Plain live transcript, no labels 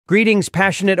Greetings,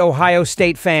 passionate Ohio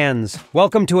State fans.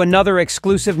 Welcome to another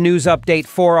exclusive news update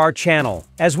for our channel.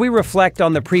 As we reflect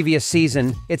on the previous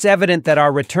season, it's evident that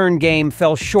our return game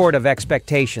fell short of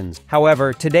expectations.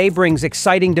 However, today brings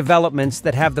exciting developments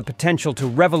that have the potential to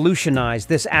revolutionize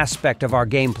this aspect of our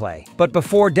gameplay. But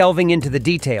before delving into the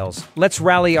details, let's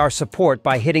rally our support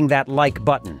by hitting that like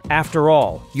button. After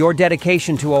all, your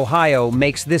dedication to Ohio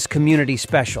makes this community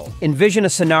special. Envision a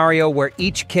scenario where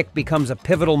each kick becomes a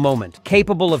pivotal moment,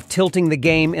 capable of tilting the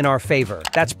game in our favor.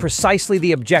 That's precisely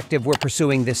the objective we're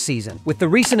pursuing this season. With the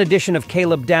recent addition of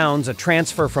Caleb Downs, a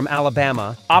transfer from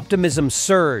Alabama, optimism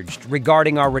surged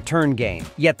regarding our return game.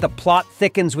 Yet the plot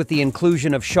thickens with the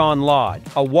inclusion of Shawn Lodge,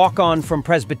 a walk-on from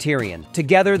Presbyterian.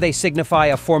 Together, they signify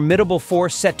a formidable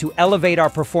force set to elevate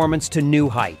our performance to new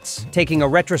heights. Taking a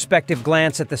retrospective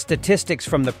glance at the statistics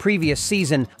from the previous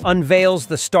season unveils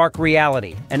the stark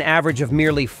reality: an average of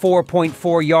merely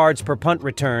 4.4 yards per punt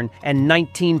return and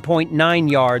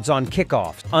 19.9 yards on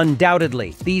kickoffs.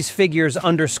 Undoubtedly, these figures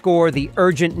underscore the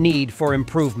urgent need for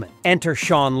improvement. Enter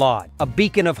Shawn Lodge, a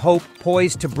beacon of hope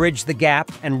poised to bridge the gap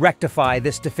and rectify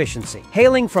this deficiency.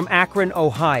 Hailing from Akron,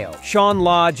 Ohio, Shawn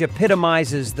Lodge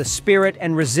epitomizes the spirit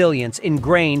and resilience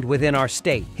ingrained within our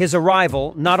state. His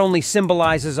arrival not only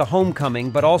symbolizes a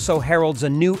homecoming, but also heralds a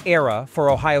new era for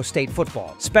Ohio State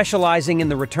football. Specializing in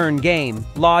the return game,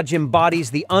 Lodge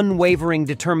embodies the unwavering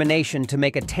determination to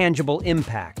make a tangible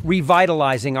impact,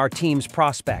 revitalizing our team's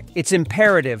prospect. It's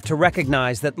imperative to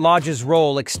recognize that Lodge's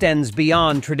role extends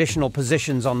beyond traditional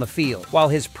positions on the field. While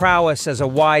his prowess as a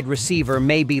wide receiver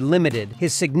may be limited,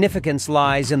 his significance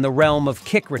lies in the realm of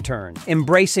kick return.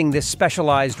 Embracing this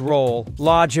specialized role,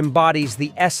 Lodge embodies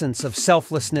the essence of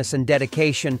selflessness and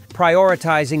dedication,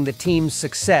 prioritizing the team's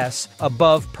success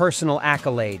above personal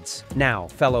accolades. Now,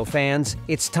 fellow fans,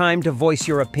 it's time to voice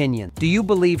your opinion. Do you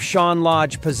believe Shawn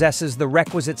Lodge possesses the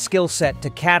requisite skill set to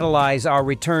catalyze our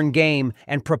return game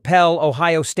and propel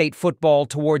Ohio State football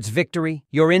towards victory?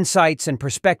 Your insights and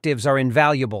perspectives are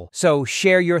invaluable, so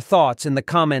share your thoughts in the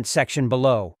comments section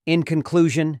below. In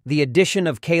conclusion, the addition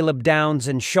of Caleb Downs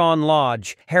and Shawn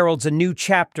Lodge heralds a new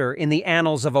chapter in the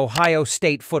annals of Ohio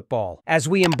State football. As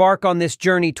we embark on this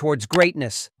journey towards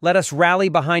greatness, let us rally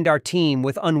behind our team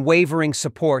with unwavering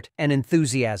support and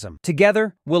enthusiasm.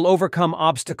 Together, we'll overcome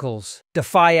obstacles,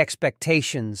 defy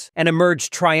expectations, and emerge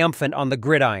triumphant on the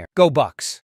gridiron. Go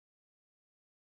Bucks!